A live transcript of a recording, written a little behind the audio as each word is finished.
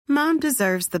Mom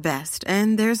deserves the best,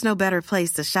 and there's no better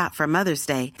place to shop for Mother's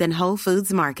Day than Whole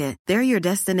Foods Market. They're your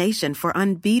destination for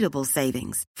unbeatable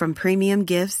savings, from premium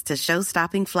gifts to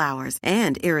show-stopping flowers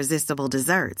and irresistible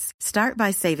desserts. Start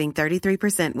by saving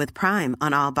 33% with Prime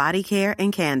on all body care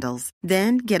and candles.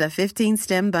 Then get a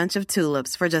 15-stem bunch of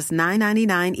tulips for just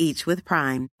 $9.99 each with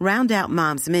Prime. Round out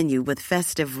Mom's menu with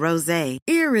festive rosé,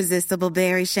 irresistible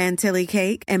berry chantilly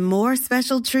cake, and more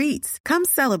special treats. Come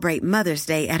celebrate Mother's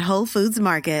Day at Whole Foods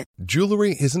Market.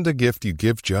 Jewelry isn't a gift you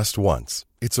give just once.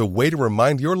 It's a way to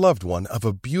remind your loved one of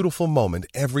a beautiful moment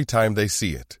every time they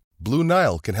see it. Blue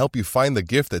Nile can help you find the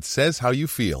gift that says how you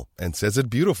feel and says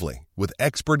it beautifully, with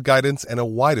expert guidance and a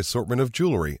wide assortment of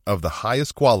jewelry of the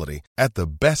highest quality at the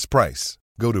best price.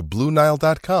 Go to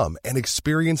BlueNile.com and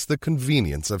experience the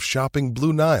convenience of shopping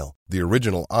Blue Nile, the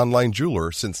original online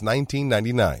jeweler since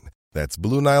 1999. That's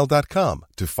BlueNile.com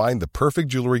to find the perfect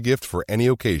jewelry gift for any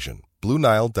occasion.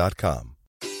 BlueNile.com.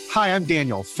 Hi, I'm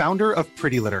Daniel, founder of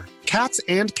Pretty Litter. Cats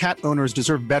and cat owners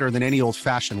deserve better than any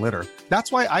old-fashioned litter.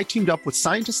 That's why I teamed up with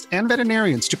scientists and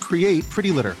veterinarians to create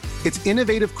Pretty Litter. Its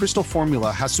innovative crystal formula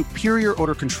has superior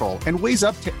odor control and weighs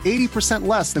up to 80%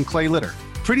 less than clay litter.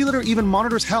 Pretty Litter even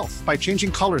monitors health by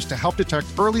changing colors to help detect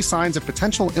early signs of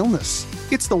potential illness.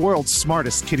 It's the world's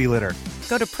smartest kitty litter.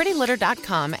 Go to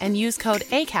prettylitter.com and use code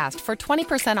ACAST for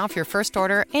 20% off your first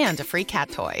order and a free cat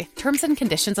toy. Terms and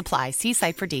conditions apply. See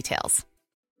site for details.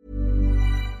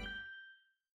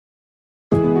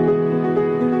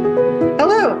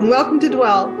 Hello, and welcome to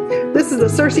Dwell. This is a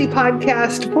Cersei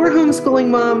podcast for homeschooling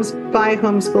moms by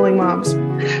homeschooling moms.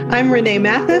 I'm Renee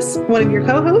Mathis, one of your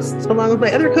co-hosts, along with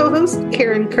my other co-host,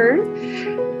 Karen Kern.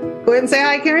 Go ahead and say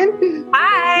hi, Karen.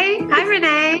 Hi. Hi,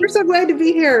 Renee. We're so glad to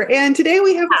be here. And today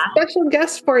we have a special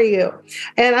guest for you.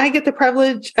 And I get the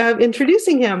privilege of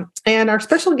introducing him. And our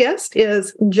special guest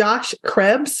is Josh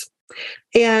Krebs.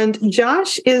 And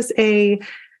Josh is he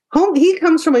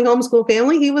comes from a homeschool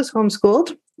family. He was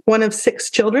homeschooled, one of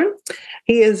 6 children.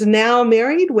 He is now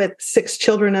married with 6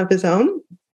 children of his own.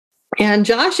 And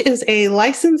Josh is a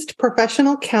licensed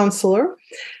professional counselor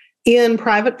in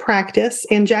private practice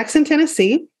in Jackson,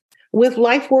 Tennessee, with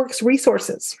LifeWorks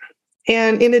Resources.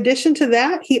 And in addition to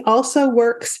that, he also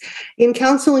works in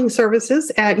counseling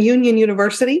services at Union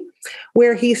University,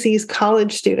 where he sees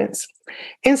college students.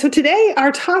 And so today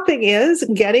our topic is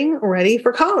getting ready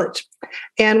for college.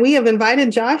 And we have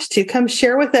invited Josh to come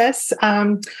share with us,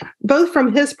 both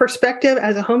from his perspective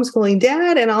as a homeschooling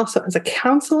dad and also as a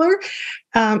counselor,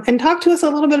 and talk to us a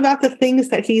little bit about the things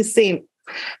that he's seen.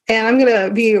 And I'm going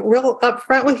to be real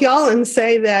upfront with y'all and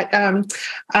say that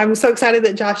I'm so excited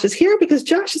that Josh is here because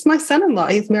Josh is my son-in-law.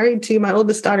 He's married to my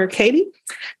oldest daughter, Katie,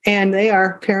 and they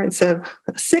are parents of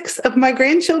 6 of my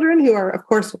grandchildren who are, of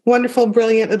course, wonderful,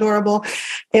 brilliant, adorable,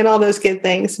 and all those good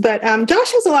things. But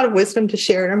Josh has a lot of wisdom to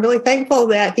share, and I'm really thankful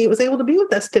that he was able to be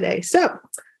with us today. So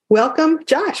welcome,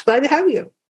 Josh. Glad to have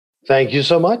you. Thank you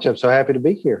so much. I'm so happy to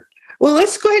be here. Well,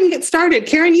 let's go ahead and get started.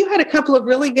 Karen, you had a couple of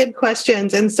really good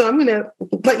questions, and so I'm going to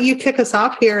let you kick us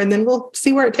off here, and then we'll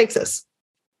see where it takes us.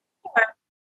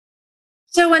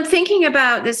 So when thinking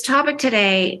about this topic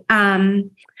today,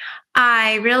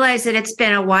 I realized that it's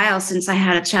been a while since I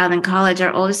had a child in college.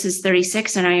 Our oldest is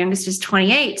 36 and our youngest is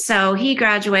 28. So he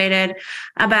graduated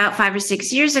about 5 or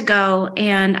 6 years ago,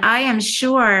 and I am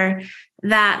sure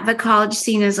that the college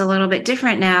scene is a little bit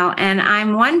different now, and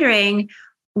I'm wondering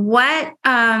what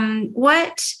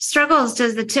struggles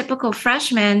does the typical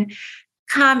freshman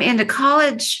come into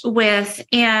college with?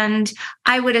 And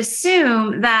I would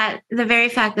assume that the very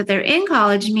fact that they're in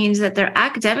college means that their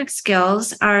academic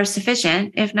skills are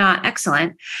sufficient, if not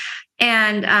excellent.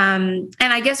 And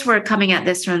I guess we're coming at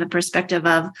this from the perspective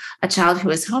of a child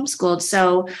who is homeschooled.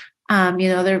 So,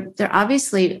 they're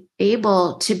obviously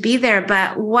able to be there,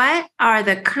 but what are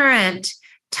the current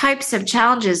types of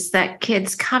challenges that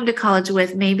kids come to college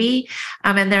with, maybe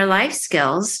in their life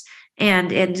skills and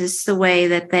in just the way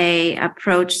that they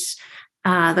approach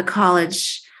the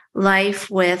college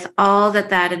life with all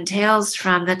that entails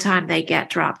from the time they get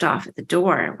dropped off at the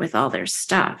door with all their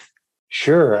stuff?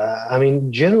 Sure.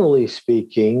 Generally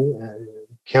speaking,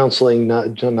 counseling,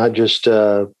 not just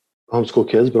homeschool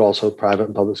kids, but also private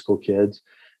and public school kids,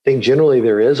 I think generally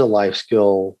there is a life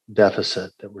skill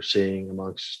deficit that we're seeing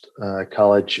amongst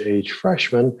college-age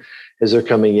freshmen as they're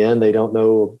coming in. They don't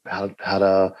know how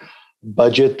to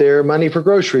budget their money for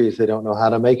groceries. They don't know how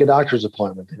to make a doctor's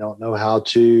appointment. They don't know how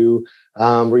to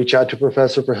reach out to a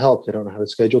professor for help. They don't know how to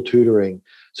schedule tutoring.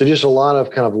 So just a lot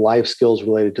of kind of life skills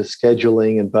related to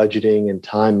scheduling and budgeting and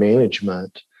time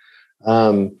management.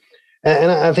 And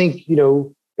I think,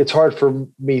 it's hard for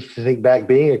me to think back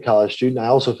being a college student. I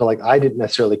also feel like I didn't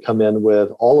necessarily come in with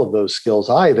all of those skills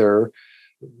either.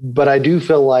 But I do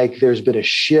feel like there's been a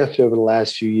shift over the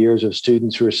last few years of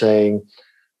students who are saying,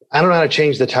 I don't know how to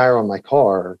change the tire on my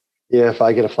car if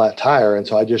I get a flat tire, and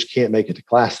so I just can't make it to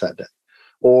class that day.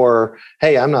 Or,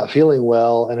 hey, I'm not feeling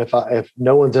well, and if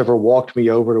no one's ever walked me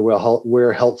over to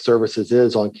where health services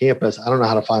is on campus, I don't know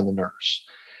how to find the nurse.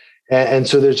 And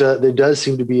so there does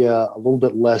seem to be a little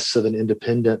bit less of an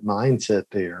independent mindset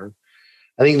there.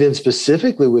 I think then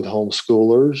specifically with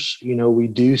homeschoolers, we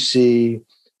do see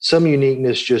some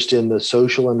uniqueness just in the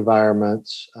social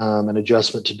environments, and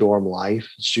adjustment to dorm life,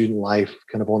 student life,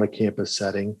 kind of on a campus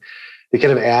setting. They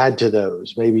kind of add to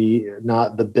those, maybe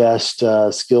not the best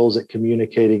skills at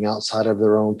communicating outside of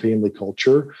their own family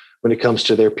culture when it comes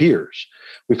to their peers.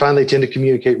 We find they tend to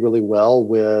communicate really well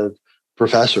with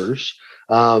professors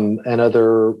and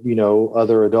other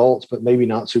adults, but maybe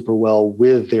not super well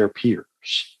with their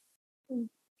peers.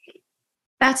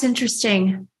 That's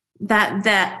interesting.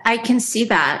 That I can see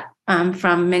that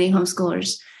from many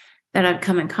homeschoolers that I've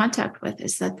come in contact with,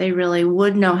 is that they really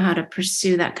would know how to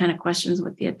pursue that kind of questions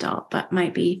with the adult, but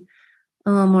might be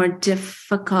a little more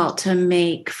difficult to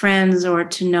make friends or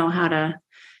to know how to,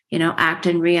 act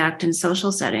and react in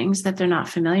social settings that they're not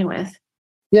familiar with.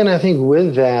 Yeah, and I think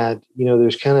with that,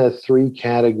 there's kind of three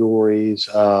categories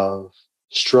of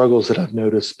struggles that I've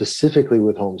noticed specifically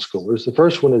with homeschoolers. The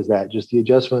first one is that just the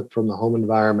adjustment from the home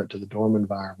environment to the dorm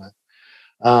environment.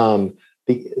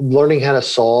 Learning how to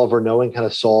solve or knowing how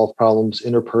to solve problems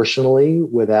interpersonally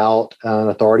without an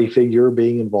authority figure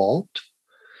being involved.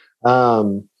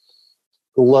 Knowing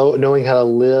how to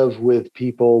live with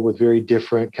people with very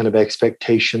different kind of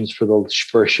expectations for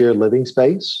a shared living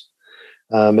space,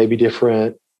 maybe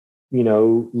different,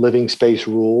 living space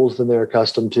rules than they're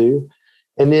accustomed to.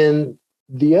 And then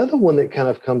the other one that kind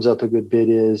of comes up a good bit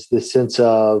is the sense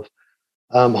of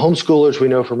homeschoolers, we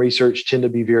know from research, tend to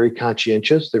be very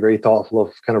conscientious. They're very thoughtful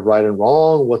of kind of right and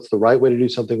wrong. What's the right way to do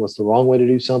something? What's the wrong way to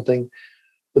do something?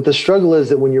 But the struggle is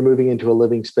that when you're moving into a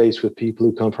living space with people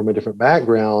who come from a different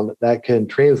background, that can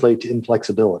translate to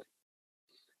inflexibility.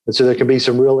 And so there can be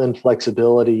some real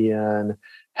inflexibility in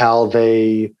how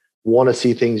they want to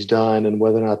see things done and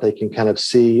whether or not they can kind of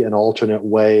see an alternate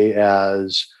way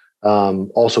as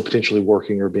also potentially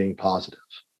working or being positive.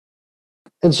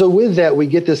 And so with that, we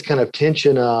get this kind of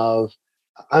tension of,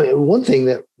 one thing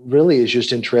that really is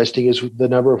just interesting is the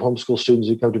number of homeschool students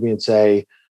who come to me and say,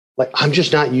 I'm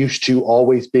just not used to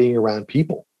always being around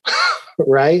people,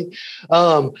 right?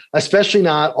 Especially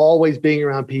not always being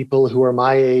around people who are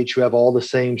my age, who have all the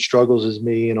same struggles as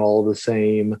me and all the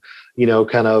same,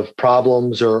 kind of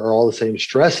problems or all the same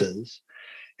stresses.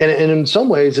 And in some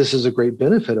ways, this is a great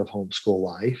benefit of homeschool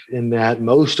life in that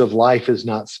most of life is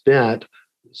not spent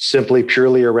simply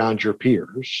purely around your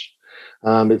peers.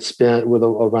 It's spent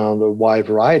around a wide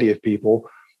variety of people.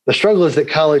 The struggle is that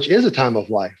college is a time of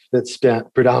life that's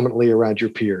spent predominantly around your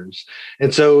peers.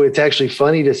 And so it's actually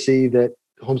funny to see that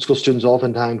homeschool students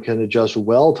oftentimes can adjust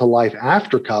well to life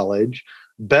after college,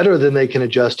 better than they can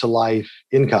adjust to life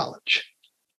in college.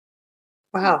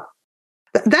 Wow.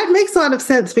 That makes a lot of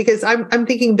sense, because I'm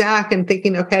thinking back and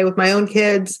thinking, okay, with my own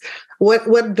kids,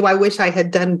 what do I wish I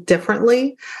had done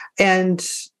differently? And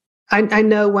I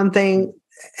know one thing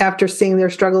after seeing their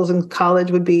struggles in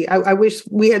college would be, I wish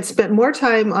we had spent more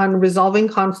time on resolving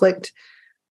conflict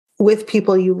with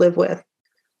people you live with.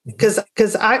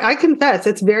 Because I confess,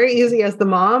 it's very easy as the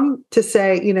mom to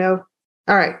say,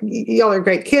 all right, y'all are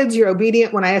great kids, you're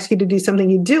obedient. When I ask you to do something,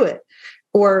 you do it.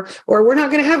 Or we're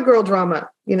not going to have girl drama,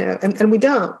 and we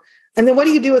don't. And then what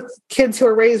do you do with kids who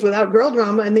are raised without girl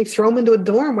drama and they throw them into a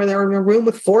dorm where they're in a room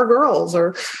with 4 girls?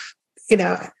 Or,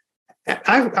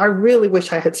 I really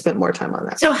wish I had spent more time on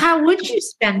that. So how would you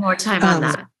spend more time on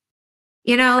that?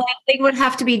 It would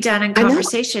have to be done in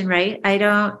conversation, right?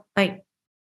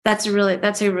 That's a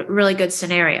really good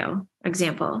scenario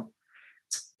example.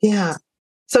 Yeah.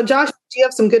 So Josh, do you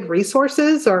have some good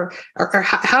resources or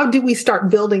how do we start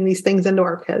building these things into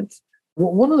our kids?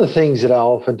 One of the things that I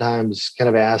oftentimes kind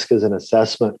of ask as an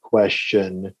assessment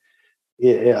question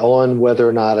on whether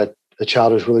or not a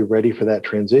child is really ready for that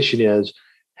transition is,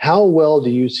 how well do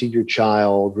you see your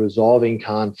child resolving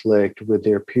conflict with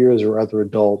their peers or other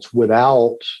adults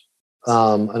without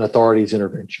an authority's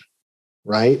intervention,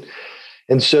 right?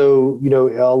 And so,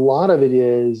 a lot of it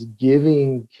is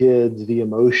giving kids the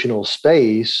emotional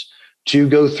space to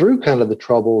go through kind of the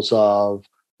troubles of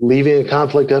leaving a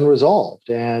conflict unresolved.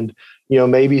 And,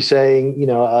 maybe saying,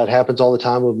 it happens all the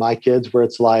time with my kids where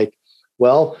it's like,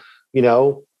 well,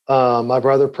 my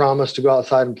brother promised to go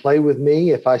outside and play with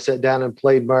me if I sat down and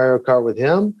played Mario Kart with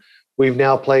him. we've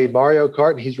now played Mario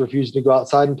Kart and he's refusing to go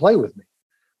outside and play with me.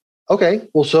 Okay,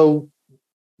 well, so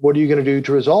what are you going to do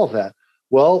to resolve that?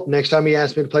 Well, next time he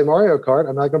asks me to play Mario Kart,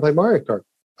 I'm not going to play Mario Kart.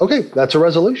 Okay, that's a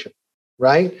resolution,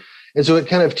 right? And so it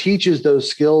kind of teaches those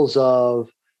skills of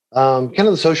kind of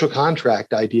the social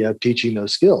contract idea of teaching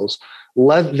those skills.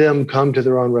 Let them come to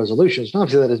their own resolutions. Not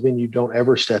that doesn't mean you don't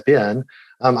ever step in.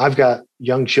 I've got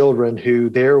young children who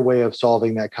their way of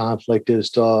solving that conflict is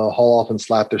to haul off and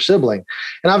slap their sibling.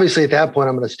 And obviously at that point,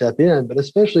 I'm going to step in, but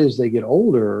especially as they get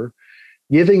older,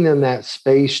 giving them that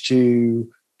space to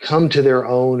come to their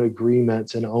own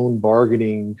agreements and own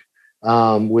bargaining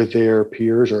with their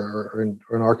peers, or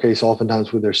in our case,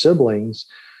 oftentimes with their siblings,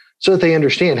 so that they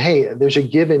understand, hey, there's a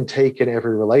give and take in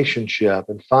every relationship,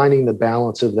 and finding the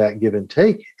balance of that give and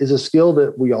take is a skill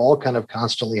that we all kind of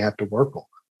constantly have to work on.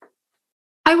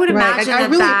 I would imagine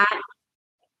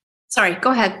sorry, go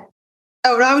ahead.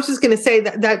 Oh, no, I was just going to say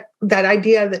that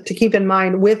idea that to keep in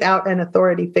mind without an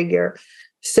authority figure.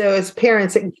 So as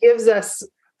parents, it gives us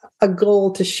a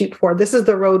goal to shoot for. This is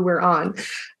the road we're on.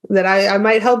 That I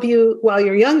might help you while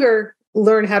you're younger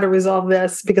learn how to resolve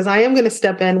this, because I am going to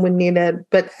step in when needed.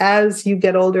 But as you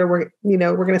get older, we're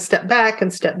going to step back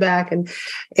and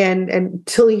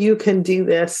until you can do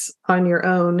this on your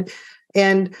own.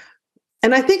 And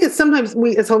I think it's sometimes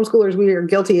we as homeschoolers, we are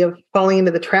guilty of falling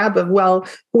into the trap of, well,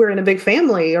 we're in a big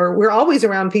family or we're always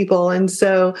around people. And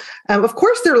so, of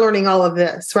course, they're learning all of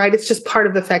this, right? It's just part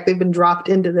of the fact they've been dropped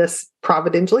into this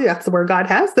providentially. That's where God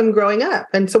has them growing up.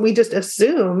 And so we just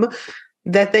assume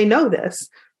that they know this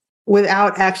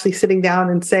without actually sitting down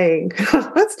and saying,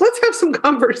 let's have some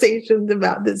conversations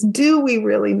about this. Do we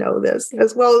really know this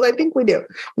as well as I think we do?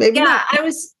 Maybe not. I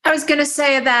was going to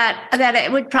say that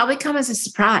it would probably come as a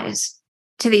surprise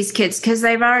to these kids because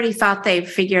they've already thought they've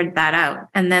figured that out.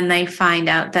 And then they find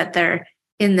out that they're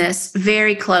in this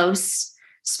very close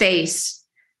space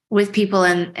with people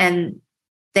and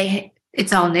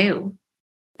it's all new.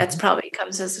 That's probably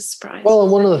comes as a surprise. Well,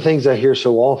 and one of the things I hear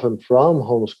so often from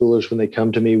homeschoolers when they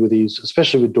come to me with these,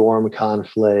 especially with dorm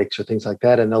conflicts or things like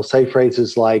that, and they'll say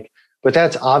phrases like, but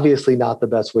that's obviously not the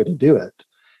best way to do it.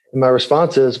 And my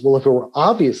response is, well, if it were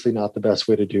obviously not the best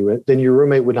way to do it, then your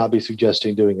roommate would not be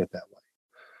suggesting doing it that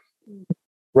way.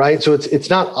 Right? So it's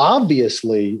not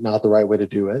obviously not the right way to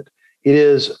do it. It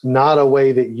is not a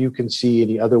way that you can see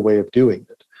any other way of doing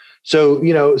it. So,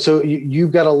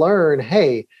 you've got to learn,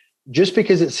 hey, just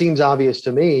because it seems obvious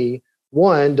to me,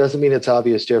 one, doesn't mean it's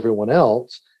obvious to everyone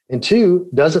else. And two,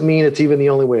 doesn't mean it's even the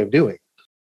only way of doing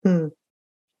it. Hmm.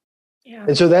 Yeah.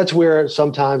 And so that's where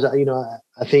sometimes,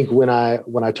 I think when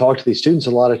I talk to these students,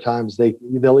 a lot of times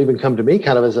they'll even come to me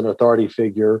kind of as an authority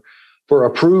figure for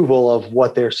approval of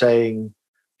what they're saying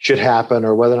should happen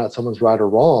or whether or not someone's right or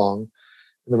wrong.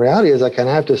 And the reality is I kind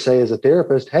of have to say as a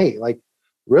therapist, hey, like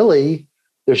really,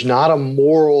 there's not a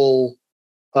moral,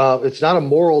 it's not a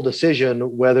moral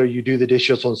decision whether you do the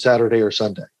dishes on Saturday or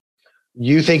Sunday.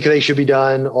 You think they should be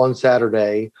done on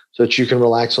Saturday so that you can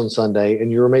relax on Sunday,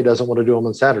 and your roommate doesn't want to do them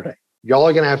on Saturday. Y'all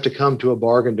are going to have to come to a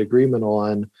bargained agreement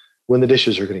on when the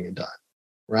dishes are going to get done,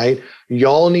 right?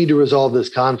 Y'all need to resolve this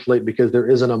conflict because there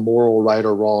isn't a moral right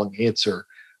or wrong answer.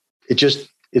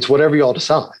 It's whatever y'all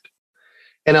decide.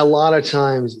 And a lot of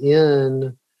times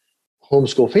in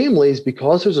homeschool families,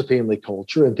 because there's a family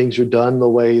culture and things are done the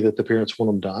way that the parents want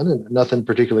them done, and nothing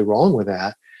particularly wrong with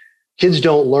that, kids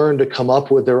don't learn to come up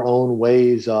with their own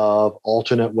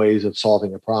alternate ways of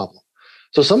solving a problem.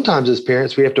 So sometimes as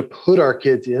parents, we have to put our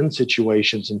kids in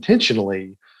situations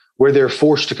intentionally where they're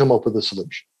forced to come up with a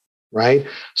solution, right?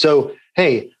 So,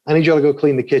 hey, I need y'all to go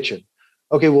clean the kitchen.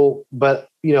 Okay, well, but,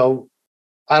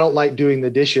 I don't like doing the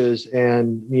dishes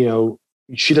and,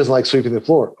 she doesn't like sweeping the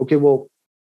floor. Okay, well,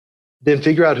 then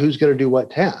figure out who's going to do what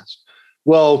task.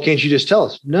 Well, can't you just tell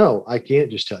us? No, I can't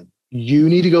just tell you. You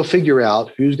need to go figure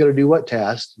out who's going to do what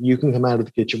task. You can come out of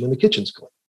the kitchen when the kitchen's clean.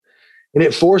 And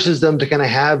it forces them to kind of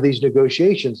have these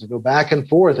negotiations and go back and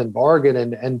forth and bargain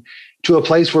and to a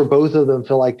place where both of them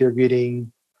feel like they're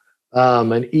getting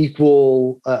an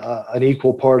equal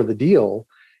part of the deal.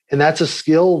 And that's a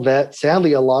skill that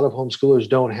sadly a lot of homeschoolers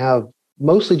don't have,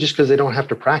 mostly just because they don't have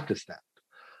to practice that.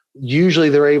 Usually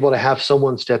they're able to have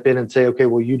someone step in and say, okay,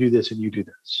 well, you do this and you do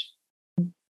this.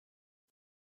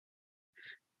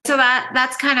 So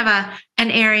that's kind of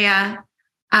an area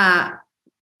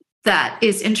that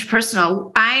is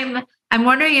interpersonal. I'm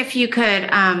wondering if you could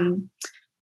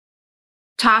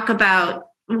talk about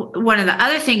one of the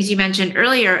other things you mentioned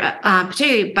earlier,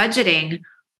 particularly budgeting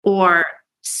or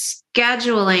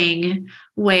scheduling,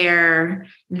 where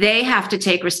they have to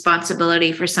take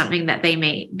responsibility for something that they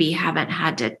maybe haven't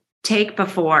had to take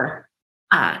before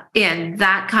in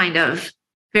that kind of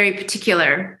very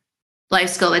particular life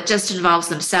skill that just involves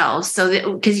themselves.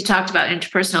 So because you talked about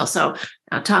interpersonal, so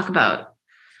I'll talk about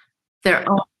their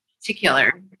own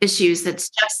particular issues that's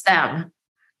just them.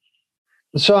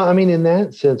 So, I mean, in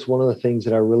that sense, one of the things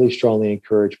that I really strongly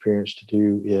encourage parents to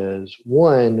do is,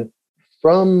 one,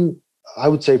 from, I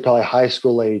would say, probably high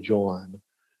school age on,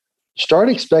 start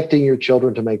expecting your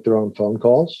children to make their own phone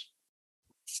calls.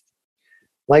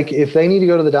 Like if they need to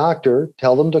go to the doctor,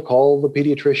 tell them to call the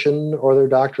pediatrician or their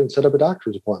doctor and set up a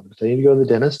doctor's appointment. If they need to go to the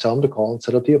dentist, tell them to call and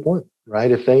set up the appointment,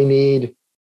 right? If they need,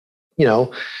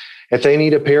 if they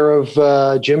need a pair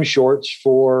of gym shorts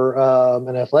for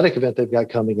an athletic event they've got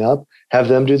coming up, have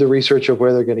them do the research of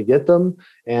where they're going to get them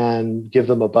and give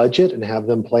them a budget and have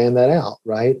them plan that out,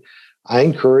 right? I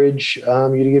encourage you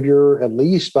to give at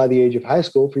least by the age of high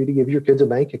school, for you to give your kids a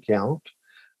bank account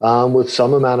with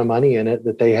some amount of money in it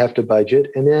that they have to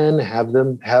budget, and then have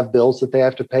them have bills that they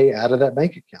have to pay out of that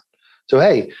bank account. So,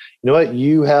 hey, you know what?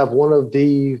 You have one of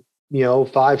the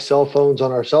 5 cell phones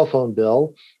on our cell phone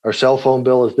bill. Our cell phone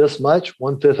bill is this much.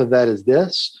 1/5 of that is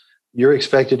this. You're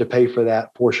expected to pay for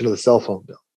that portion of the cell phone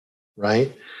bill,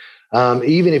 right?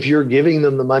 Even if you're giving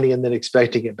them the money and then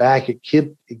expecting it back, it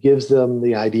gives them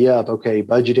the idea of, okay,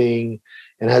 budgeting,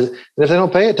 and if they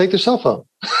don't pay it, take their cell phone,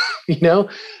 and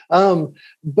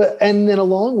then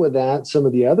along with that, some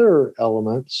of the other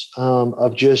elements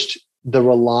of just the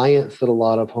reliance that a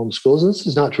lot of homeschoolers, and this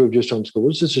is not true of just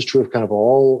homeschoolers, this is true of kind of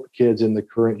all kids in the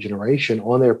current generation,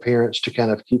 on their parents to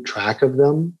kind of keep track of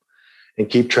them and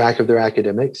keep track of their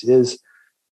academics, this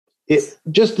is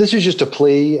just a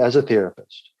plea as a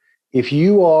therapist. If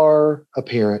you are a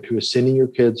parent who is sending your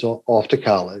kids off to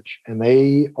college and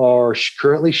they are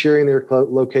currently sharing their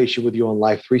location with you on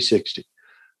Life 360,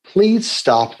 please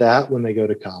stop that when they go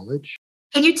to college.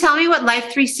 Can you tell me what Life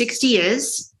 360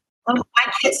 is? Oh,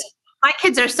 my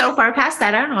kids are so far past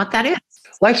that. I don't know what that is.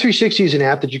 Life 360 is an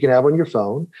app that you can have on your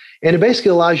phone, and it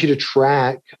basically allows you to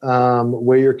track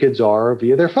where your kids are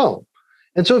via their phone.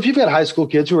 And so if you've got high school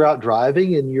kids who are out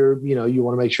driving and you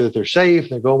want to make sure that they're safe,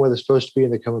 they're going where they're supposed to be,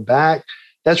 and they're coming back,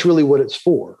 that's really what it's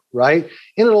for, right?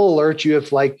 And it'll alert you if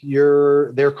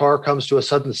their car comes to a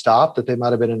sudden stop, that they might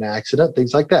have been in an accident,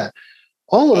 things like that.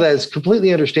 All of that is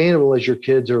completely understandable as your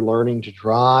kids are learning to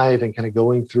drive and kind of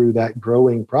going through that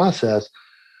growing process.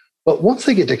 But once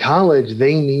they get to college,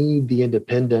 they need the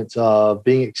independence of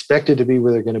being expected to be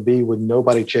where they're going to be with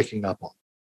nobody checking up on them,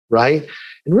 right?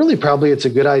 And really, probably it's a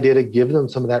good idea to give them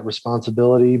some of that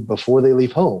responsibility before they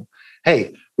leave home.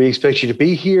 Hey, we expect you to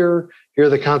be here. Here are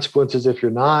the consequences if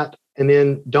you're not. And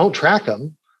then don't track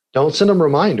them. Don't send them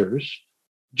reminders.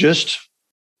 Just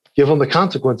give them the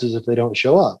consequences if they don't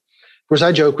show up. Of course,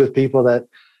 I joke with people that,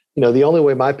 the only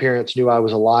way my parents knew I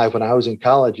was alive when I was in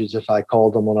college is if I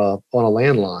called them on a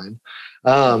landline.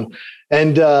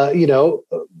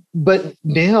 But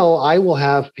now I will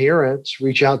have parents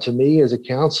reach out to me as a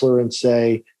counselor and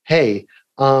say, hey,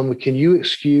 can you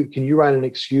write an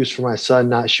excuse for my son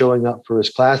not showing up for his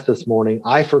class this morning?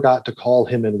 I forgot to call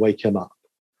him and wake him up.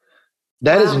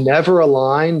 That is never a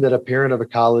line that a parent of a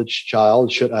college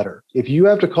child should utter. If you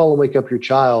have to call and wake up your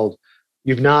child,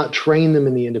 you've not trained them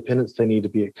in the independence they need to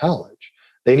be at college.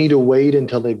 They need to wait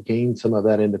until they've gained some of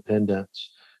that independence.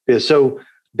 So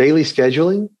daily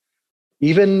scheduling,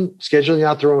 even scheduling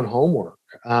out their own homework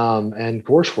and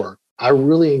coursework, I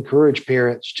really encourage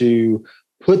parents to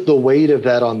put the weight of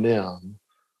that on them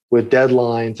with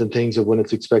deadlines and things of when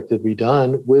it's expected to be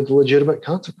done with legitimate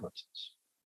consequences.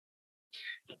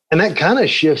 And that kind of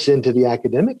shifts into the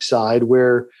academic side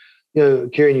where,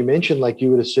 Karen, you mentioned you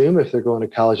would assume if they're going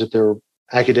to college that they're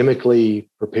academically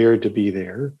prepared to be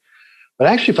there. But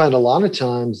I actually find a lot of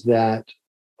times that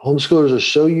homeschoolers are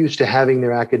so used to having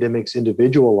their academics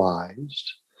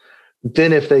individualized.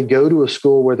 Then if they go to a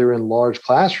school where they're in large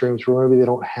classrooms where maybe they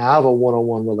don't have a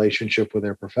one-on-one relationship with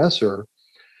their professor,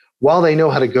 while they know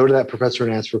how to go to that professor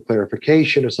and ask for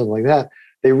clarification or something like that,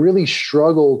 they really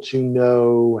struggle to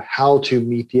know how to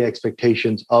meet the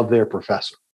expectations of their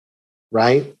professor,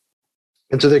 right?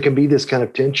 And so there can be this kind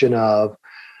of tension of,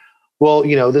 well,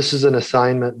 this is an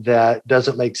assignment that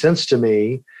doesn't make sense to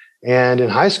me. And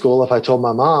in high school, if I told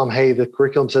my mom, hey, the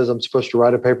curriculum says I'm supposed to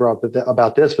write a paper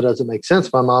about this, but it doesn't make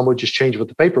sense, my mom would just change what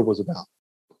the paper was about.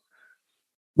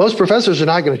 Most professors are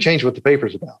not going to change what the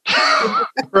paper's about,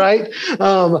 right?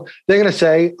 They're going to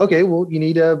say, okay, well, you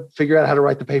need to figure out how to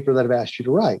write the paper that I've asked you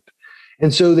to write.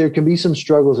 And so there can be some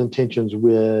struggles and tensions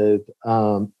with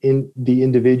in the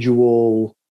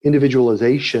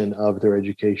individualization of their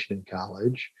education in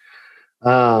college.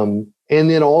 And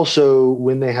then also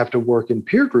when they have to work in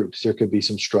peer groups, there could be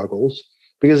some struggles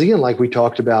because again, like we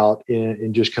talked about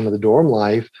in just kind of the dorm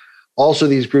life, also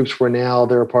these groups where now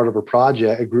they're a part of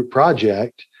a group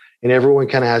project, and everyone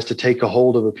kind of has to take a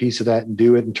hold of a piece of that and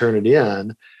do it and turn it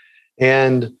in.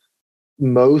 And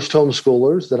most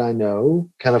homeschoolers that I know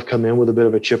kind of come in with a bit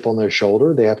of a chip on their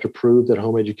shoulder. They have to prove that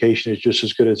home education is just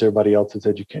as good as everybody else's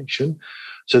education.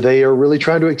 So they are really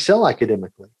trying to excel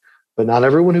academically. But not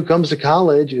everyone who comes to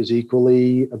college is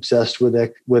equally obsessed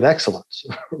with excellence,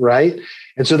 right?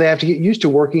 And so they have to get used to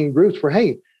working in groups where,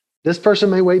 hey, this person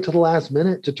may wait till the last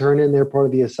minute to turn in their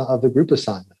part of the group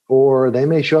assignment, or they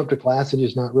may show up to class and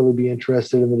just not really be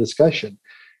interested in the discussion.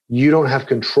 You don't have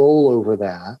control over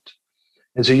that.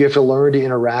 And so you have to learn to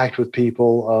interact with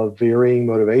people of varying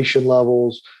motivation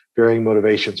levels, varying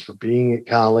motivations for being at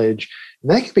college.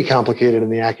 And that can be complicated in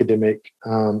the academic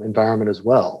environment as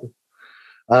well.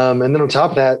 And then on top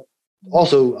of that,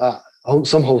 also,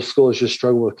 some homeschoolers just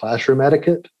struggle with classroom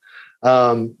etiquette.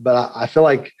 But I feel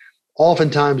like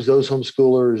oftentimes those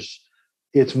homeschoolers,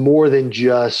 it's more than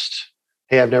just,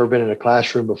 hey, I've never been in a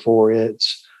classroom before.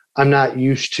 It's, I'm not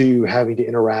used to having to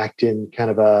interact in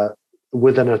kind of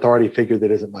with an authority figure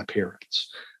that isn't my parents.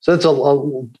 So it's a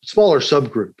smaller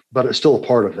subgroup, but it's still a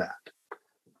part of that.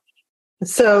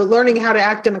 So learning how to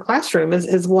act in a classroom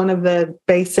is one of the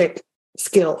basic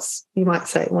skills, you might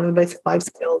say, one of the basic life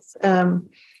skills.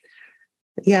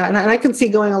 Yeah, and I can see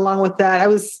going along with that. I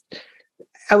was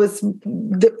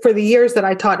for the years that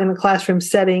I taught in a classroom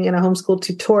setting in a homeschool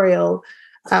tutorial,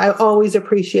 I always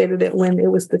appreciated it when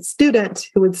it was the student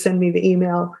who would send me the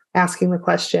email asking the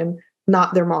question,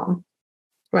 not their mom,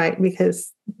 right?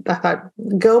 Because I thought,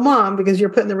 go mom, because you're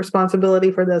putting the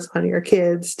responsibility for this on your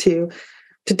kids to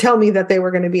tell me that they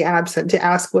were going to be absent, to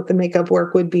ask what the makeup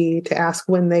work would be, to ask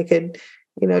when they could,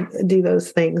 do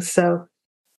those things. So,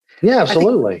 yeah,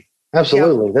 absolutely.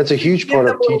 Absolutely. Yeah. That's a huge part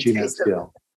of teaching that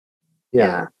skill.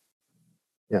 Yeah.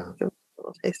 A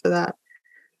little taste of that.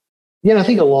 Yeah. And I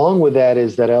think along with that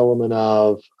is that element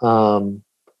of,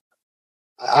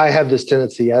 I have this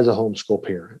tendency as a homeschool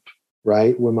parent,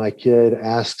 right? When my kid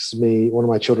one of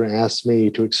my children asks me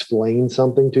to explain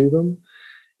something to them,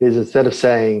 is instead of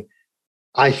saying,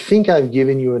 I think I've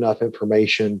given you enough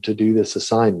information to do this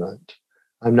assignment,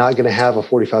 I'm not going to have a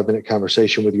 45-minute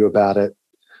conversation with you about it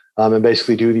and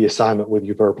basically do the assignment with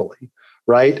you verbally,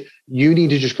 right? You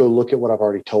need to just go look at what I've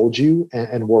already told you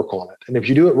and work on it. And if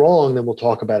you do it wrong, then we'll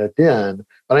talk about it then.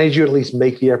 But I need you to at least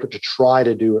make the effort to try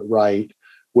to do it right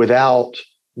without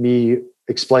me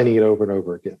explaining it over and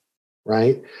over again,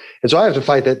 right? And so I have to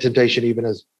fight that temptation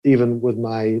even with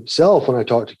myself when I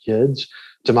talk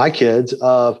to my kids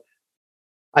of,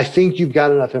 I think you've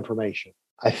got enough information.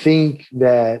 I think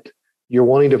that you're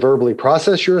wanting to verbally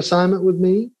process your assignment with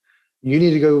me. You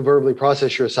need to go verbally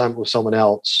process your assignment with someone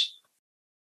else.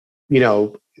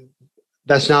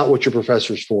 That's not what your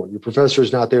professor's for. Your professor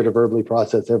is not there to verbally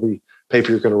process every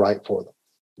paper you're going to write for them,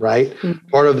 right? Mm-hmm.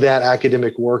 Part of that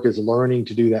academic work is learning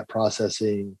to do that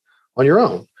processing on your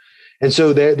own. And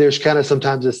so there's kind of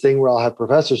sometimes this thing where I'll have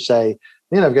professors say,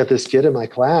 man, I've got this kid in my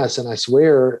class, and I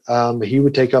swear he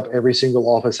would take up every single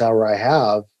office hour I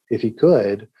have, if he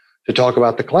could, to talk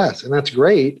about the class. And that's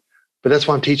great, but that's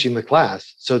why I'm teaching the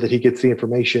class, so that he gets the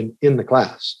information in the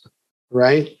class,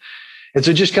 right? And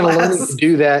so just kind of learning to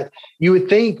do that. You would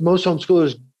think most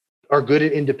homeschoolers are good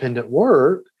at independent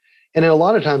work, and a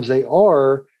lot of times they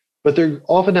are, but they're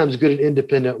oftentimes good at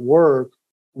independent work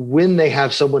when they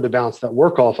have someone to bounce that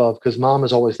work off of, because mom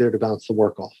is always there to bounce the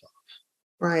work off of.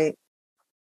 Right.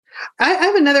 I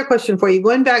have another question for you.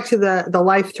 Going back to the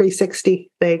Life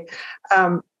 360 thing,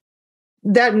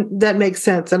 that makes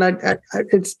sense, and it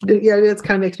kind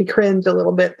of makes me cringe a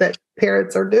little bit that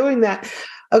parents are doing that.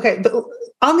 Okay, but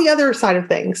on the other side of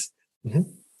things, mm-hmm.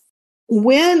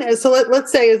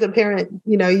 Let's say as a parent,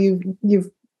 you've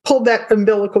pulled that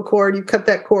umbilical cord, you cut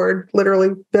that cord,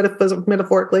 literally,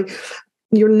 metaphorically.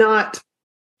 You're not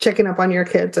checking up on your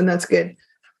kids, and that's good.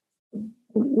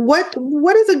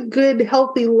 What is a good,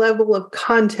 healthy level of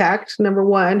contact? Number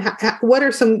one, what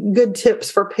are some good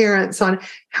tips for parents on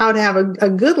how to have a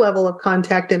good level of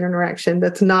contact and interaction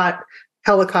that's not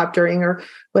helicoptering or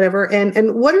whatever?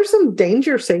 And what are some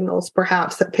danger signals,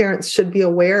 perhaps, that parents should be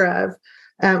aware of?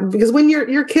 Because when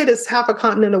your kid is half a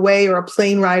continent away or a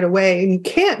plane ride away, and you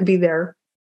can't be there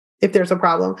if there's a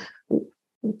problem,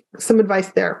 some advice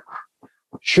there.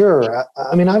 Sure.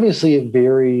 I mean, obviously it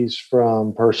varies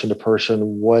from person to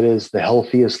person. What is the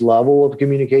healthiest level of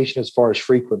communication as far as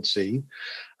frequency?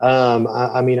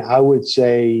 I would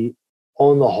say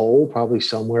on the whole, probably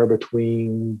somewhere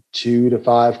between 2 to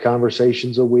 5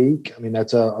 conversations a week. I mean,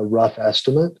 that's a rough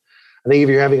estimate. I think if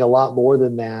you're having a lot more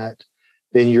than that,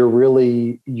 then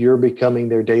you're becoming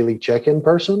their daily check-in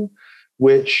person,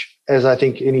 which, as I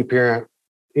think any parent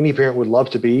any parent would love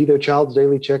to be their child's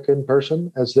daily check-in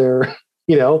person as they're,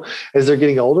 as they're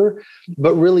getting older.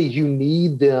 But really, you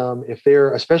need them if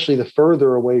they're, especially the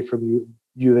further away from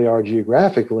you they are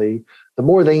geographically, the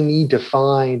more they need to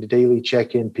find daily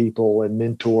check-in people and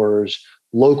mentors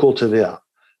local to them,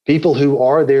 people who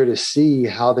are there to see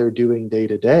how they're doing day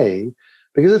to day,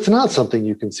 because it's not something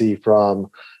you can see from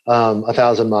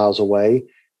 1,000 miles away.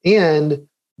 And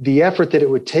the effort that it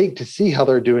would take to see how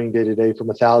they're doing day to day from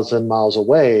 1,000 miles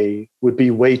away would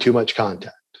be way too much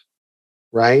contact,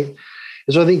 right?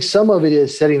 And so I think some of it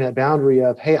is setting that boundary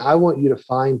of, hey, I want you to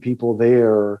find people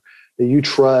there that you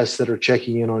trust, that are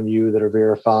checking in on you, that are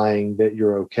verifying that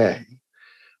you're okay.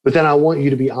 But then I want you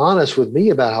to be honest with me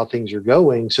about how things are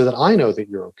going so that I know that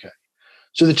you're okay.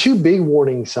 So the two big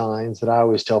warning signs that I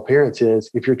always tell parents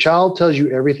is, if your child tells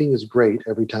you everything is great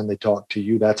every time they talk to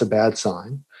you, that's a bad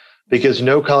sign, because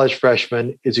no college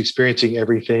freshman is experiencing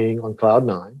everything on cloud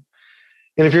nine.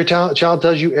 And if your child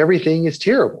tells you everything is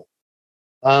terrible,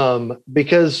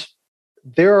 because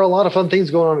there are a lot of fun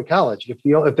things going on at college.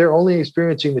 If they're only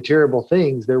experiencing the terrible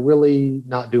things, they're really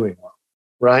not doing well,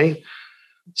 right?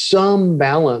 Some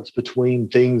balance between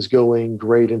things going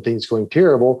great and things going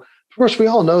terrible. Of course, we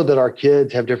all know that our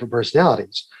kids have different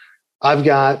personalities. I've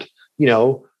got,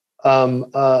 a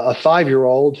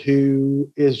 5-year-old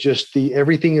who is just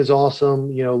everything is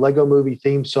awesome, Lego movie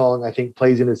theme song, I think,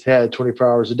 plays in his head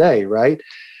 24 hours a day, right?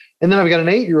 And then I've got an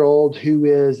 8-year-old who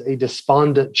is a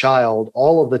despondent child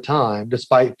all of the time,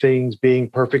 despite things being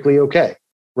perfectly okay,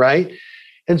 right?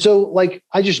 And so,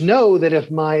 I just know that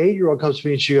if my 8-year-old comes to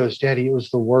me and she goes, Daddy, it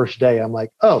was the worst day, I'm like,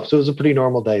 oh, so it was a pretty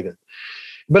normal day then.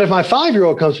 But if my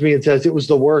 5-year-old comes to me and says it was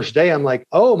the worst day, I'm like,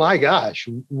 oh my gosh,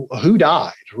 who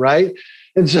died, right?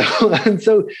 And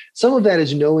so some of that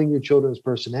is knowing your children's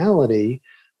personality.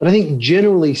 But I think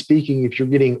generally speaking, if you're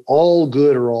getting all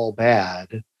good or all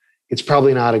bad, it's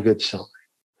probably not a good sign.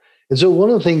 And so one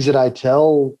of the things that I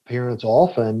tell parents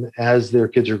often as their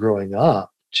kids are growing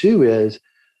up too is,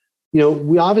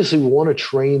 we obviously want to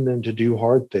train them to do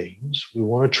hard things. We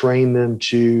want to train them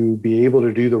to be able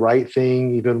to do the right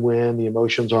thing, even when the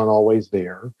emotions aren't always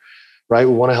there, right?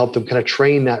 We want to help them kind of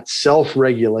train that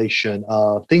self-regulation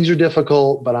of things are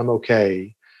difficult, but I'm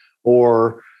okay.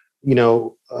 Or,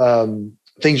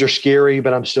 things are scary,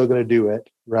 but I'm still going to do it,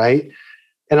 right?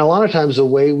 And a lot of times the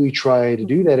way we try to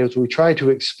do that is we try to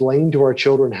explain to our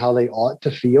children how they ought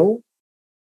to feel.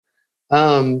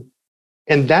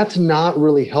 And that's not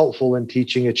really helpful in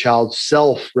teaching a child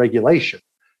self-regulation.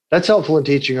 That's helpful in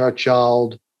teaching our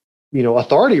child,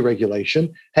 authority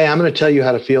regulation. Hey, I'm going to tell you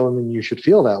how to feel, and then you should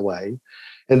feel that way.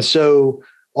 And so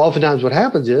oftentimes what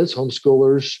happens is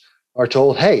homeschoolers are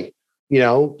told, hey,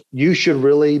 you should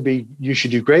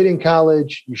do great in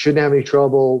college. You shouldn't have any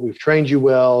trouble. We've trained you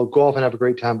well. Go off and have a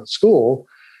great time at school.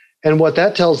 And what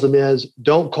that tells them is,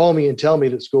 don't call me and tell me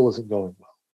that school isn't going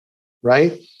well,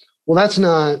 right? Well, that's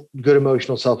not good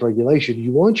emotional self-regulation.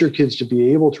 You want your kids to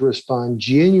be able to respond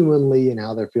genuinely in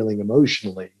how they're feeling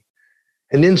emotionally,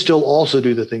 and then still also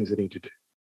do the things they need to do,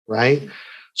 right?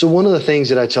 So one of the things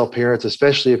that I tell parents,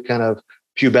 especially of kind of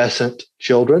pubescent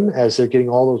children, as they're getting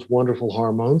all those wonderful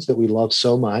hormones that we love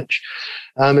so much,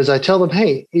 is I tell them,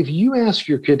 hey, if you ask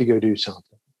your kid to go do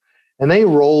something and they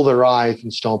roll their eyes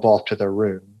and stomp off to their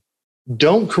room,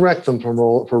 don't correct them for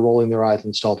rolling their eyes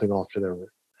and stomping off to their room.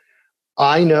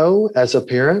 I know as a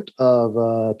parent of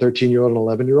a 13-year-old and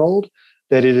 11-year-old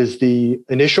that it is the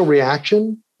initial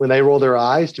reaction when they roll their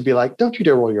eyes to be like, don't you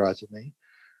dare roll your eyes at me.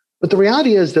 But the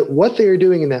reality is that what they are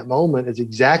doing in that moment is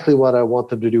exactly what I want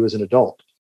them to do as an adult.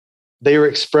 They are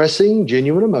expressing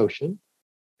genuine emotion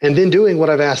and then doing what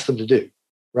I've asked them to do,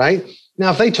 right?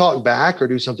 Now, if they talk back or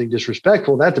do something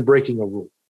disrespectful, that's breaking a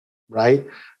rule, right?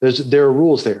 There are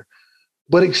rules there.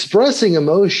 But expressing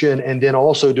emotion and then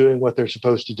also doing what they're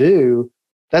supposed to do,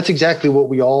 that's exactly what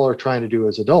we all are trying to do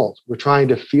as adults. We're trying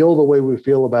to feel the way we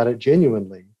feel about it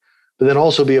genuinely, but then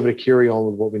also be able to carry on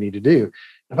with what we need to do.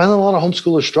 I find that a lot of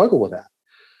homeschoolers struggle with that.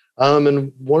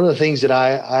 And one of the things that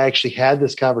I actually had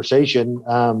this conversation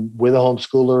with a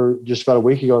homeschooler just about a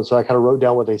week ago, and so I kind of wrote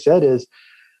down what they said is,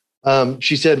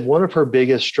 she said one of her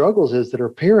biggest struggles is that her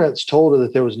parents told her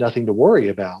that there was nothing to worry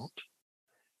about.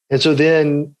 And so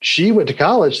then she went to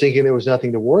college thinking there was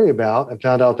nothing to worry about and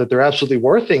found out that there absolutely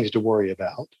were things to worry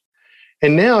about.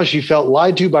 And now she felt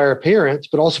lied to by her parents,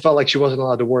 but also felt like she wasn't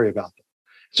allowed to worry about them.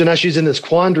 So now she's in this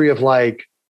quandary of like,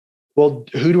 well,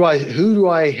 who do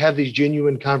I have these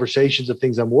genuine conversations of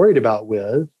things I'm worried about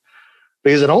with?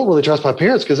 Because I don't really trust my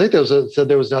parents because they said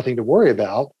there was nothing to worry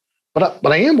about, but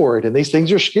I am worried and these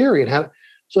things are scary. So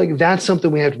like that's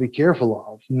something we have to be careful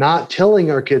of, not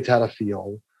telling our kids how to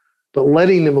feel, but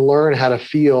letting them learn how to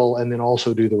feel and then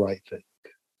also do the right thing.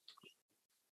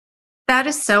 That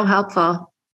is so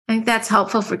helpful. I think that's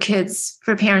helpful for kids,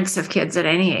 for parents of kids at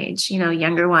any age,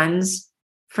 younger ones,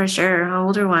 for sure,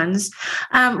 older ones.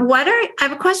 I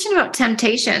have a question about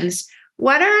temptations.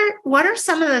 What are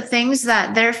some of the things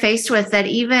that they're faced with that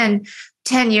even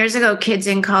 10 years ago, kids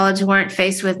in college weren't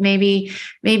faced with? Maybe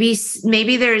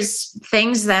there's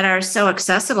things that are so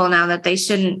accessible now that they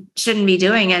shouldn't be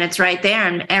doing, and it's right there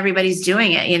and everybody's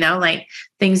doing it, like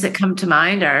things that come to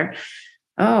mind are,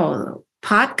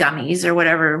 pot gummies or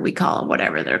whatever we call them,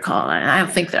 whatever they're called. I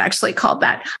don't think they're actually called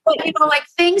that, but like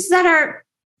things that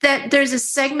there's a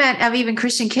segment of even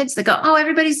Christian kids that go, oh,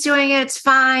 everybody's doing it, it's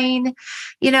fine,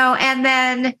 and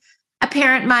then a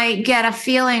parent might get a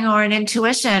feeling or an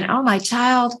intuition, oh, my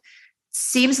child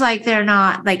seems like they're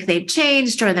not, like they've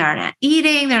changed, or they're not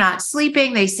eating, they're not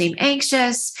sleeping, they seem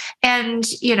anxious. And,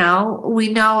 we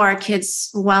know our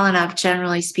kids well enough,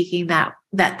 generally speaking, that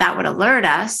would alert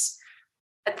us.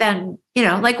 But then,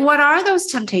 what are those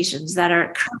temptations that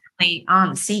are currently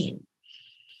on the scene?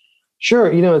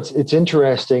 Sure. It's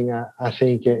interesting. I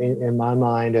think in my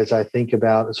mind, as I think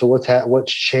about, so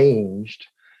what's changed,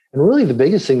 and really the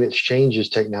biggest thing that's changed is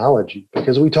technology,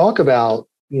 because we talk about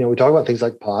things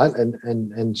like pot,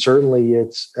 and certainly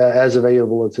it's as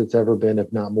available as it's ever been,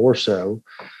 if not more so.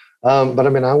 But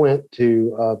I went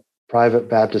to a private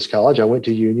Baptist college. I went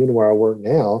to Union, where I work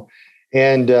now.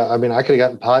 And I could have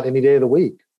gotten pot any day of the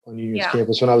week on Union's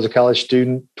campus when I was a college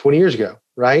student 20 years ago.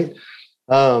 Right.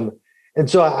 And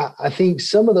so I think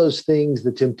some of those things,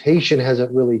 the temptation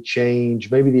hasn't really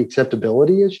changed. Maybe the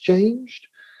acceptability has changed,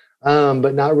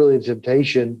 but not really the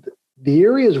temptation. The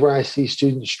areas where I see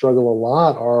students struggle a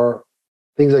lot are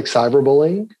things like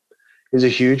cyberbullying is a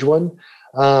huge one.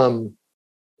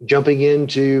 Jumping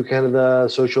into kind of the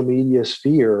social media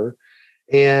sphere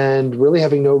and really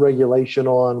having no regulation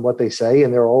on what they say.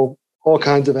 And there are all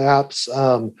kinds of apps.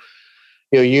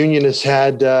 Union has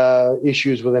had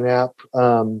issues with an app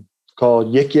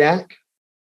called Yik Yak,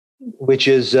 which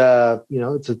is,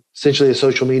 it's essentially a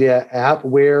social media app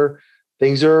where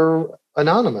things are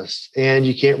anonymous and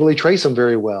you can't really trace them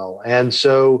very well. And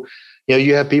so,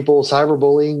 you have people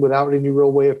cyberbullying without any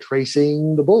real way of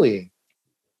tracing the bullying,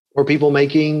 or people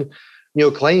making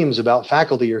claims about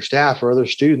faculty or staff or other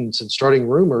students and starting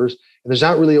rumors. And there's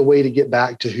not really a way to get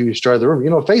back to who started the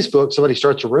rumor. Facebook, somebody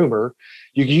starts a rumor,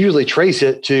 you can usually trace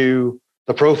it to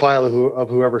the profile of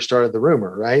whoever started the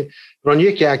rumor, right? But on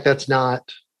Yik Yak, that's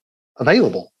not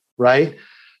available, right?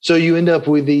 So you end up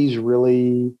with these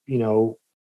really,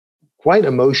 quite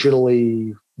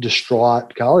emotionally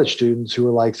distraught college students who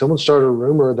are like, someone started a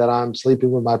rumor that I'm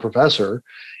sleeping with my professor,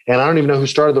 and I don't even know who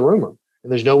started the rumor.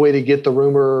 And there's no way to get the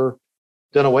rumor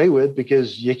done away with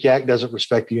because Yik Yak doesn't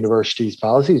respect the university's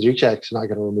policies. Yik Yak's not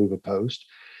going to remove a post.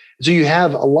 So you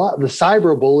have a lot, the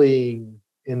cyberbullying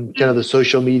in kind of the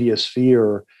social media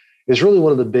sphere is really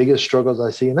one of the biggest struggles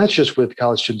I see. And that's just with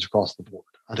college students across the board.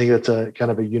 I think that's a kind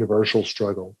of a universal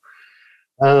struggle.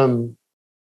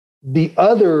 The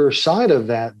other side of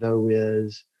that, though,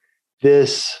 is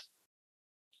this,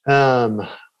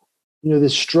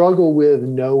 this struggle with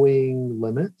knowing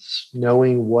limits,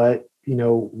 knowing what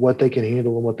they can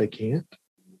handle and what they can't,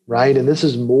 right? And this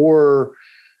is more,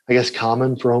 I guess,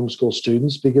 common for homeschool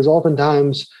students because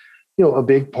oftentimes, a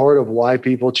big part of why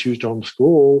people choose to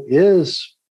homeschool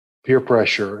is peer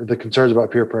pressure, the concerns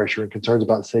about peer pressure and concerns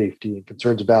about safety and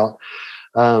concerns about,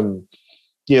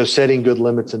 setting good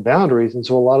limits and boundaries. And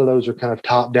so a lot of those are kind of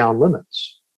top-down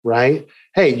limits, right?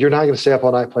 Hey, you're not going to stay up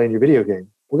all night playing your video game.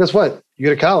 Well, guess what? You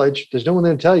go to college, there's no one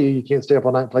there to tell you can't stay up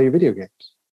all night and play your video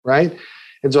games, right?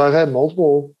 And so I've had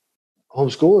multiple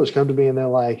homeschoolers come to me and they're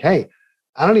like, hey,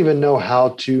 I don't even know how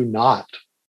to not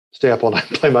stay up all night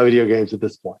and play my video games at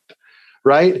this point,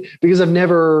 right? Because I've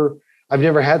never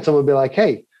had someone be like,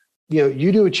 hey,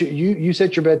 you do what you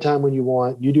set your bedtime when you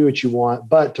want, you do what you want,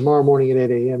 but tomorrow morning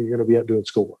at 8 a.m., you're going to be up doing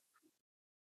schoolwork,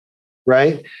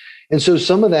 right? And so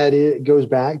some of that, it goes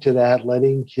back to that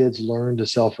letting kids learn to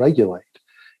self-regulate.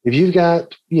 If you've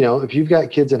got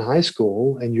kids in high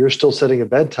school and you're still setting a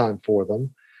bedtime for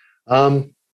them,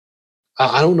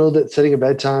 I don't know that setting a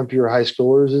bedtime for your high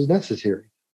schoolers is necessary.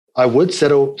 I would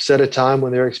set a time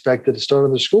when they're expected to start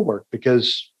on their schoolwork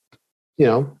because,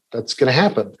 that's going to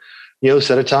happen.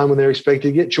 Set a time when they're expected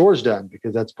to get chores done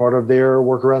because that's part of their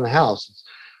work around the house,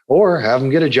 or have them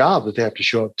get a job that they have to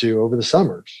show up to over the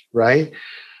summers, right?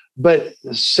 But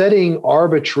setting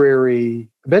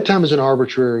bedtime is an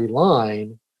arbitrary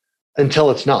line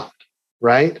until it's not,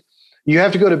 right? You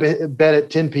have to go to bed at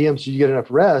 10 p.m. so you get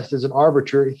enough rest is an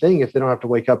arbitrary thing if they don't have to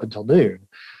wake up until noon.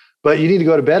 But you need to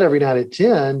go to bed every night at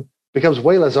 10 becomes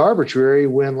way less arbitrary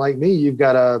when, like me, you've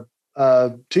got a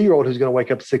 2-year-old who's going to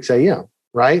wake up at 6 a.m.,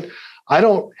 right? I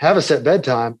don't have a set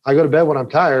bedtime. I go to bed when I'm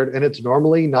tired, and it's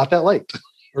normally not that late,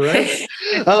 right?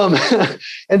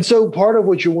 And so part of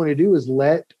what you want to do is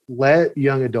let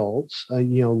young adults,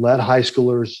 let high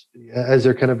schoolers, as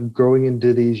they're kind of growing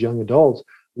into these young adults,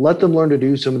 let them learn to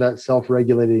do some of that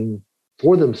self-regulating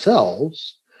for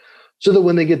themselves, so that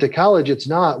when they get to college, it's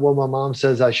not, well, my mom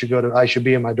says I should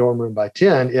be in my dorm room by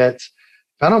 10. It's,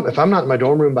 if I'm not in my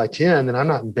dorm room by 10, then I'm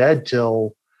not in bed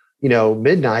till,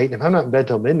 midnight. And if I'm not in bed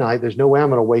till midnight, there's no way I'm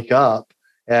going to wake up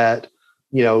at,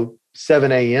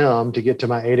 7 a.m. to get to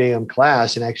my 8 a.m.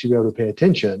 class and actually be able to pay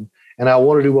attention. And I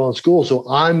want to do well in school. So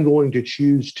I'm going to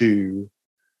choose to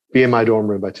be in my dorm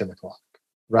room by 10 o'clock.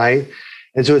 Right.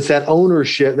 And so it's that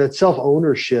ownership, that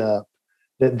self-ownership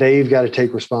that they've got to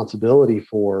take responsibility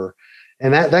for.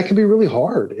 And that can be really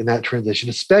hard in that transition,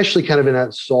 especially kind of in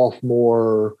that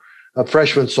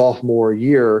freshman, sophomore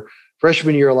year.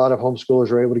 Freshman year, a lot of homeschoolers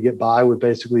are able to get by with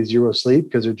basically zero sleep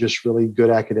because they're just really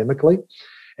good academically.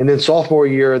 And then sophomore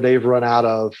year, they've run out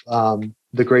of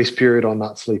the grace period on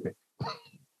not sleeping.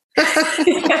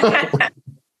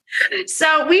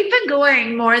 So we've been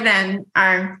going more than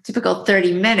our typical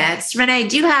 30 minutes. Renee,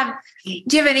 do you have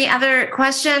any other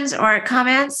questions or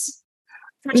comments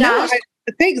for Josh? No,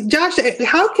 thanks, Josh.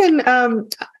 How can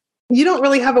you don't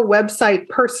really have a website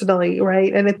personally,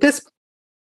 right? And at this,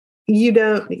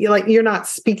 you're not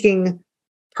speaking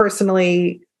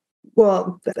personally.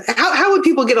 Well, how would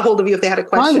people get a hold of you if they had a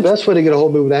question? The best way to get a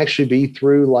hold of me would actually be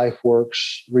through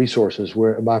LifeWorks resources,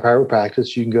 where my private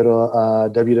practice, you can go to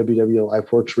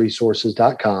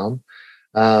www.lifeworksresources.com.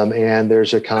 And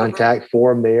there's a contact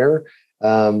form there.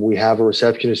 We have a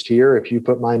receptionist here. If you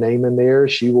put my name in there,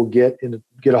 she will get a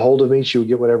hold of me. She will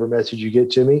get whatever message you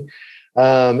get to me.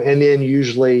 And then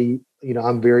usually,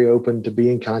 I'm very open to be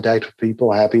in contact with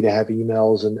people, happy to have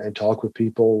emails and talk with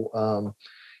people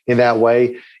in that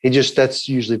way. That's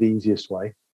usually the easiest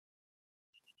way.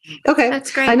 Okay.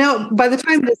 That's great. I know by the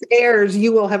time this airs,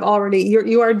 you will have already,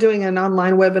 you are doing an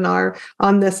online webinar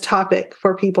on this topic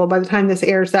for people. By the time this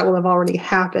airs, that will have already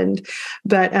happened.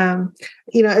 But,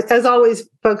 as always,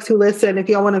 folks who listen, if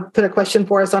y'all want to put a question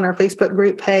for us on our Facebook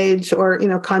group page or,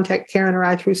 contact Karen or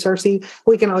I through Cersei,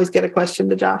 we can always get a question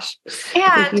to Josh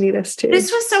if you need us to.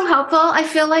 This was so helpful. I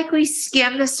feel like we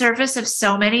skimmed the surface of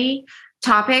so many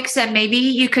topics, and maybe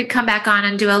you could come back on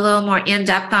and do a little more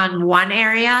in-depth on one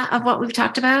area of what we've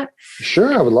talked about.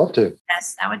 Sure, I would love to.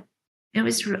 Yes, I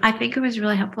think it was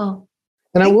really helpful.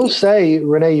 And I will say,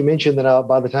 Renee, you mentioned that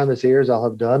by the time this airs, I'll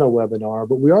have done a webinar,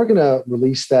 but we are going to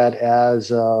release that as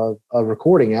a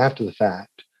recording after the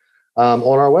fact on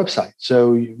our website.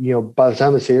 So, by the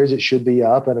time this airs, it should be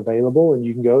up and available, and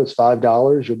you can go. It's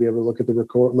 $5. You'll be able to look at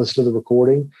listen to the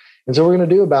recording. And so we're going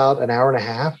to do about an hour and a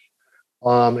half.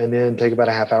 And then take about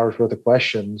a half hour's worth of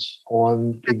questions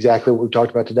on exactly what we've talked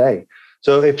about today.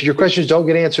 So if your questions don't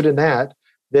get answered in that,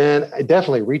 then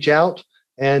definitely reach out,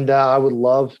 and I would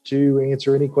love to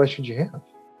answer any questions you have.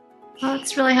 Well,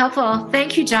 it's really helpful.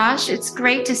 Thank you, Josh. It's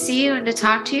great to see you and to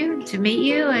talk to you and to meet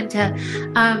you and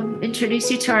to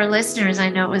introduce you to our listeners. I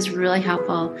know it was really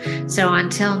helpful. So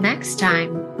until next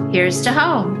time, here's to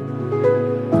home.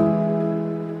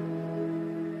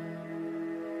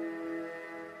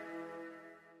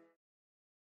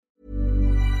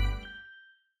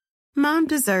 Mom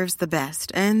deserves the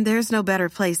best, and there's no better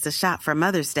place to shop for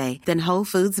Mother's Day than Whole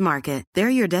Foods Market. They're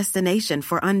your destination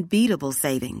for unbeatable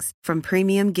savings, from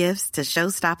premium gifts to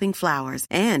show-stopping flowers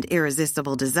and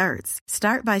irresistible desserts.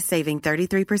 Start by saving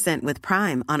 33% with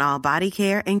Prime on all body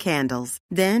care and candles.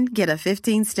 Then get a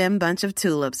 15-stem bunch of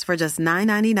tulips for just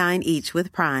 $9.99 each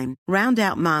with Prime. Round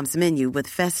out Mom's menu with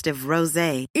festive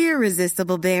rosé,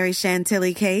 irresistible berry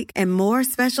chantilly cake, and more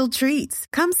special treats.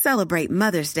 Come celebrate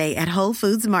Mother's Day at Whole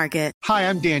Foods Market. Hi,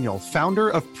 I'm Daniel, founder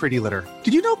of Pretty Litter.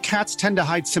 Did you know cats tend to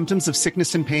hide symptoms of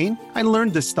sickness and pain? I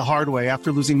learned this the hard way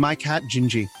after losing my cat,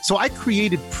 Gingy. So I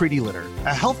created Pretty Litter,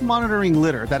 a health monitoring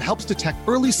litter that helps detect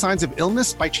early signs of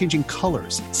illness by changing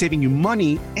colors, saving you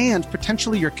money and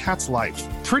potentially your cat's life.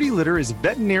 Pretty Litter is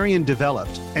veterinarian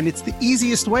developed, and it's the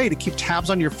easiest way to keep tabs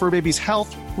on your fur baby's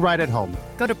health right at home.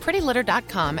 Go to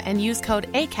prettylitter.com and use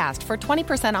code ACAST for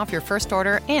 20% off your first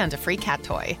order and a free cat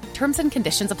toy. Terms and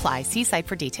conditions apply. See site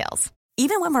for details.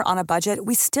 Even when we're on a budget,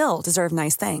 we still deserve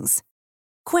nice things.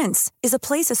 Quince is a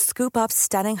place to scoop up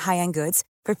stunning high-end goods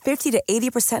for 50 to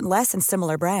 80% less than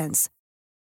similar brands.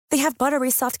 They have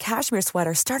buttery soft cashmere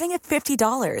sweaters starting at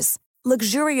 $50,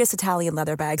 luxurious Italian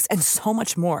leather bags, and so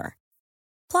much more.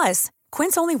 Plus,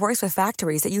 Quince only works with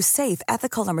factories that use safe,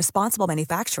 ethical, and responsible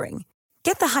manufacturing.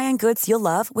 Get the high-end goods you'll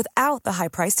love without the high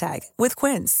price tag with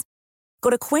Quince. Go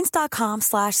to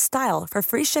quince.com/style for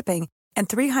free shipping and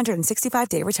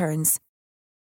 365-day returns.